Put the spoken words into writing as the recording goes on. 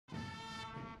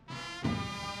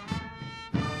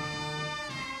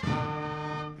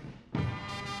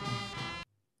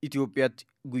Itoophiyaatti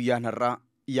guyyaan har'aa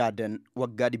yaadan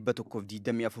waggaa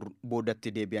 124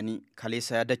 boodatti deebi'anii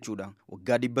kaleessa yaadachuudha.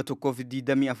 Waggaa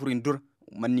 124 dura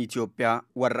uummanni Itoophiyaa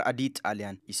warra adii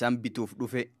Xaaliyaan isaan bituuf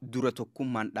dhufe dura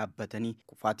tokkummaan dhaabbatanii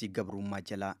kufaatii gabrummaa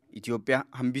jalaa Itoophiyaa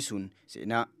hambisuun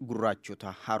seenaa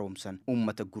gurraachota haaromsan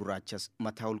uummata gurraachas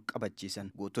mataa ol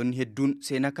qabachiisan. Gootonni hedduun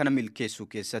seenaa kana milkeessuu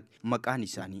keessatti maqaan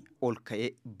isaanii ol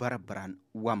ka'ee bara baraan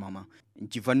waamama.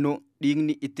 Injifannoo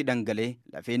dhiigni itti dhangalee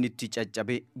lafeen itti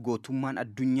caccabe gootummaan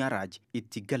addunyaa raaji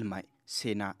itti galmaa'e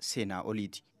seenaa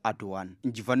oliiti. Adawaan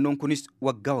injifannoon kunis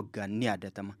waggaa waggaan ni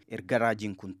yaadatama. Erga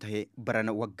raajiin kun ta'ee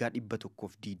barana waggaa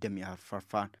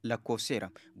 124ffaan lakkoofseera.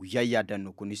 Guyyaan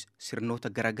yaadannoo kunis sirnoota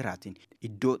garaagaraatiin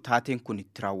iddoo taateen kun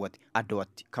itti raawwate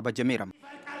Adawaatti kabajameera.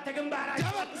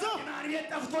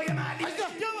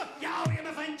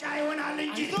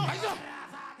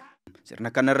 Sirna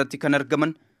kanarratti kan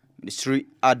argaman Ministry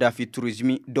Aadaa fi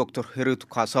Turizimii Dr. Hiritu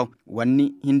Kaasaw wanni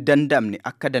hin dandamne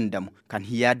akka dandamu kan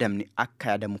hin yaadamne akka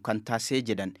yaadamu kan taasee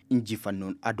jedhan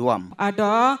injifannoon Adawaa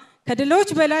Adawaa ከድሎች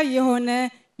በላይ የሆነ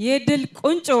የድል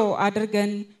ቁንጮ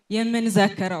አድርገን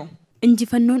የምንዘክረው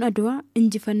injifannoon Adawaa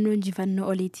injifannoo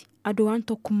oliiti. Adawaan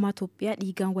tokkummaa Itoophiyaa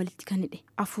dhiigaan walitti kan hidhe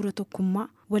afuura tokkummaa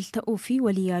wal ta'uu fi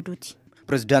walii yaaduuti.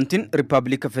 Prezidaantiin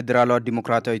Riippaabilika Federaalawaa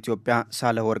Dimokiraatawaa Itoophiyaa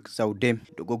Saalawarq Zawudee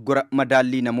dogoggora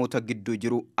madaallii namoota gidduu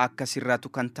jiru akka sirraatu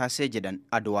kan taasee jedhan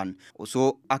Adawaan osoo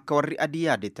akka warri adii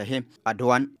yaade tahee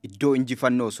Adawaan iddoo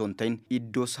injifannoo osoo hin ta'in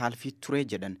iddoo saalfii ture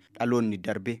jedhan dhaloonni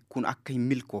darbe kun akka hin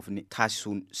milkoofne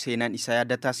taasisuun seenaan isaa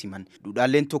yaadataa siman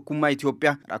duudhaaleen tokkummaa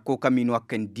Itoophiyaa rakkoo kamiinuu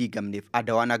akka hin diigamneef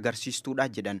Adawaan agarsiistuudha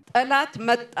jedhan. ጠላት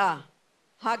መጣ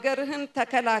ሀገርህን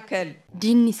ተከላከል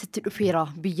diinni sitti dhufeera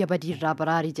biyya badiirraa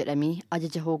baraarii jedhamee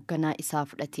ajaja hoogganaa isaa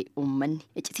fudhate uummanni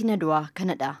iccitiin Adawaa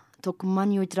kanadha.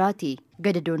 Tokkummaan yoo jiraate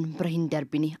gadadoon bira hin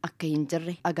darbine akka hin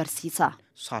jirre agarsiisa.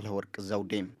 Saalawarq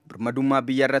Zawudee birmadummaa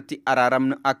biyya irratti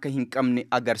araaramna akka hin qabne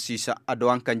agarsiisa.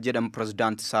 Adawaan kan jedhan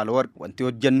Prezidaanti Saalawarq wanti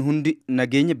hojjennu hundi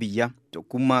nageenya biyyaa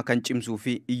tokkummaa kan cimsuu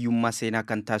fi iyyummaa seenaa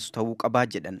kan taasisu ta'uu qabaa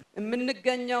jedhan.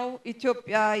 የምንገኘው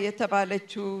ኢትዮጵያ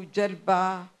የተባለችው ጀልባ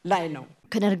ላይ ነው።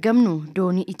 Kan argamnu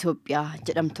doonii Itoophiyaa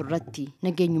jedhamtu irratti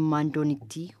nageenyummaan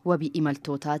doonitti wabii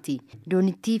imaltootaati.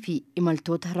 Doonittii fi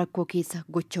imaltoota rakkoo keessa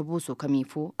gocha buusu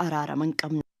kamiifuu araaraman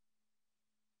qabna.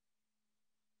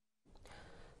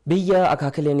 Biyya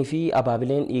akaakileen fi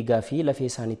abaabileen dhiigaa fi lafee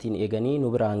isaaniitiin eeganii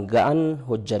nu biraan ga'an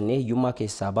hojjannee hiyyummaa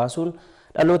keessaa baasuun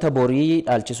dhaloota borii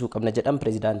dhaalchisuu qabna jedhan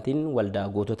Prezidaantiin Waldaa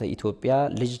Gootota Itoophiyaa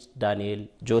Lij Daani'eel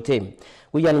Jootee.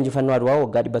 Guyyaan injifannoo Adawaa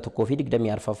waggaa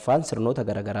 124ffaan sirnoota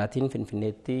garaagaraatiin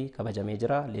Finfinneetti kabajamee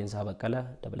jira. Leensaa Baqqala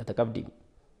dabalata qabdi.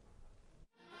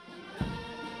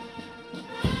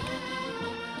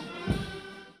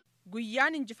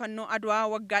 Guyyaan injifannoo Adawaa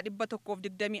waggaa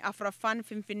 124ffaan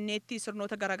Finfinneetti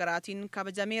sirnoota garaagaraatiin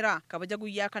kabajameera. Kabaja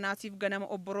guyyaa kanaatiif ganama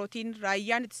obborootiin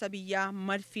raayyaan ittisa biyyaa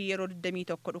madfii yeroo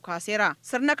 21 dhukaaseera.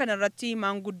 Sirna kanarratti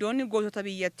maanguddoonni gootota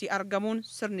biyyatti argamuun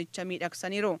sirnicha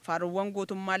miidhagsaniiru. Faaruuwwan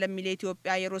gootummaa lammiilee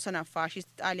Itoophiyaa yeroo sana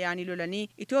faashisti Xaaliyaanii lolanii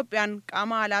Itoophiyaan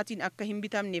qaama alaatiin akka hin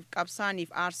bitamneef qabsaaniif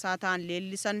aarsaa ta'an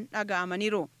leellisan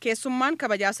dhaga'amaniiru. Keessummaan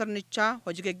kabajaa sirnichaa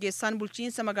hojii gaggeessaan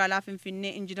bulchiinsa magaalaa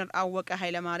Finfinnee Injiinar Awwaqaa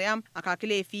Hayilamaariyaam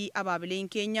akaakilee fi abaabileen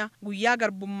keenya guyyaa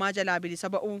garbummaa jalaa bilisa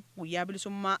ba'uu guyyaa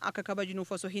bilisummaa akka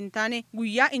kabajnuuf osoo hin taane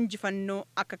guyyaa injifannoo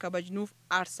akka kabajnuuf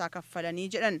aarsaa kaffalanii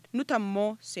jedhan. Nuti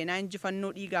ammoo seenaa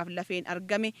injifannoo dhiigaaf lafeen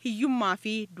argame hiyyummaa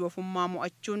fi doofummaa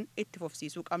mo'achuun itti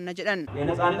fufsiisuu qabna jedhan.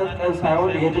 የነጻነት ቀን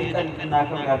ሳይሆን የድል ቀን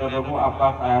እንድናከብር ያደረጉ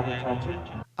አባት አያቶቻችን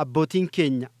abbootiin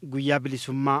keenya guyyaa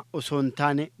bilisummaa osoo hin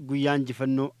taane guyyaa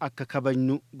injifannoo akka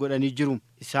kabajnu godhanii jiru.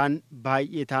 Isaan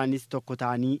baay'ee ta'anis tokko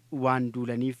ta'anii waan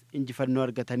duulaniif injifannoo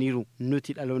argataniiru.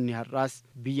 Nuti dhaloonni har'aas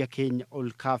biyya keenya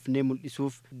ol kaafnee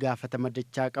mul'isuuf gaafatama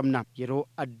dachaa qabna. Yeroo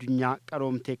addunyaa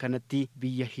qaroomtee kanatti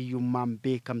biyya hiyyummaan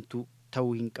beekamtu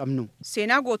ta'uu hin qabnu.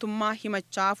 Seenaa gootummaa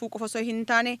himachaafuu qofa osoo hin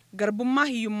taane garbummaa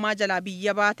hiyyummaa jalaa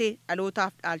biyya baate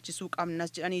dhalootaaf dhaalchisuu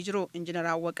qabnas jedhanii jiru Injiinar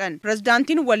Awwaqaan.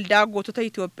 Pirezidaantiin Waldaa Gootota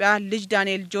Itoophiyaa Lij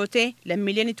Daani'eel Jootee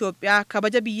lammiileen Itoophiyaa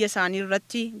kabaja biyya isaanii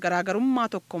irratti garaagarummaa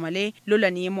tokko malee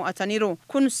lolanii mo'ataniiru.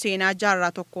 Kun seenaa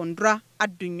jaarraa tokkoon dura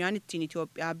addunyaan ittiin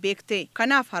Itoophiyaa beekte.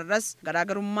 Kanaaf har'as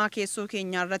garaagarummaa keessoo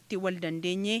keenyaa irratti wal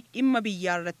dandeenyee dhimma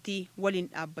biyyaa irratti waliin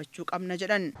dhaabbachuu qabna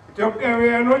jedhan.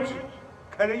 ኢትዮጵያውያኖች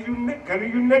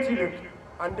ከልዩነት ይልቅ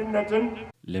አንድነትን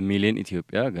lammiileen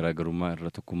Itoophiyaa garaagarummaa irra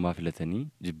tokkummaa filatanii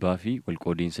jibbaa fi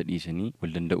walqoodiinsa dhiisanii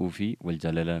wal danda'uu fi wal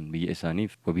jaalalaan biyya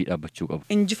isaaniif wabii dhaabbachuu qabu.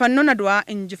 Injifannoon Adawaa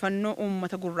injifannoo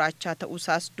uummata gurraachaa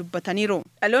ta'uusaas dubbataniiru.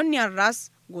 Dhaloonni har'aas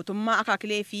gootummaa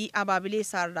akaakilee fi abaabilee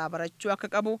isaarraa barachuu akka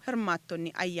qabu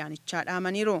hirmaattonni ayyaanichaa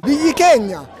dhaamaniiru. Biyyi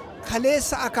keenya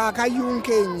kaleessa akaakayyuun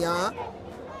keenya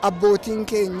abbootiin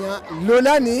keenya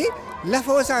lolanii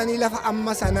lafa isaanii lafa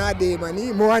amma sanaa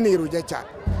deemanii mo'aniiru jechaadha.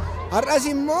 Har'as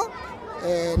immoo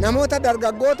namoota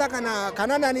dargaggoota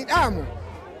kananani dhaamu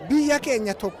biyya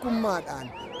keenya tokkummaadhaan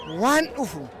waan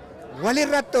dhufu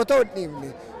walirratti otoo dhiibne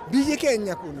biyyi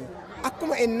keenya kun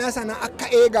akkuma ennaa sana akka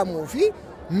eegamuu fi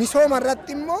misooma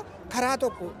irratti immoo karaa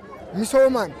tokko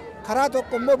misoomaan karaa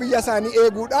tokko immoo biyya isaanii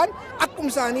eeguudhaan akkuma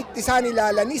isaaniitti isaan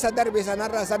ilaalanii sadarbe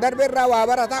sanarraa sadarbeerraa waa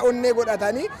barataa onnee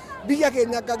godhatanii biyya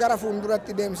keenya akka gara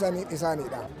fuulduratti deemsanii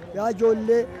isaaniidha. Yaa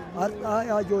ijoollee har'aa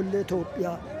yaa ijoollee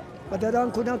Itoophiyaa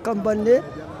madaraan kun akka hin banne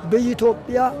biyyi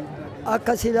Itoophiyaa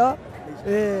akka silaa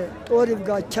xooriif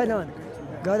gaachanaan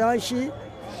garaan ishii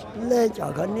leenca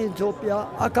kanneen Itoophiyaa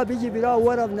akka biyyi biraa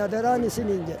warabna daraan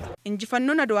isiniin jedha.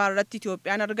 Injifannoon Adawaa irratti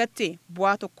Itoophiyaan argatte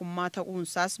bu'aa tokkummaa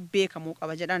ta'uunsaas beekamuu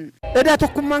qaba jedhan. Edaa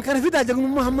tokkummaan kana fidaa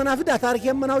jagnummaa hammanaa fidaa taarikii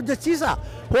hammanaa hojjechiisa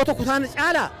hoo tokko taane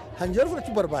caalaa kan jedhu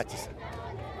fudhachuu barbaachisa.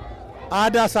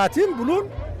 Aadaa isaatiin buluun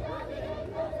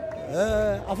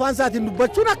afaan isaatiin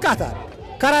dubbachuun akkaataa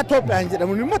karaa Itoophiyaan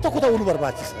jedhamuun immoo tokko ta'uu nu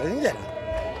barbaachisa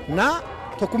jedha.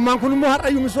 Tokkummaan kun immoo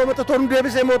har'ayyuu misoomota toonu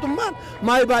deebisee mootummaan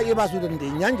maayii baay'ee baasuu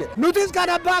dandeenyaan jedha. Nutis kan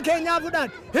abbaa keenyaa fudhan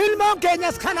ilmoon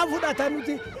keenyas kana fudhatan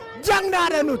nuti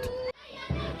jagnaadha nuti.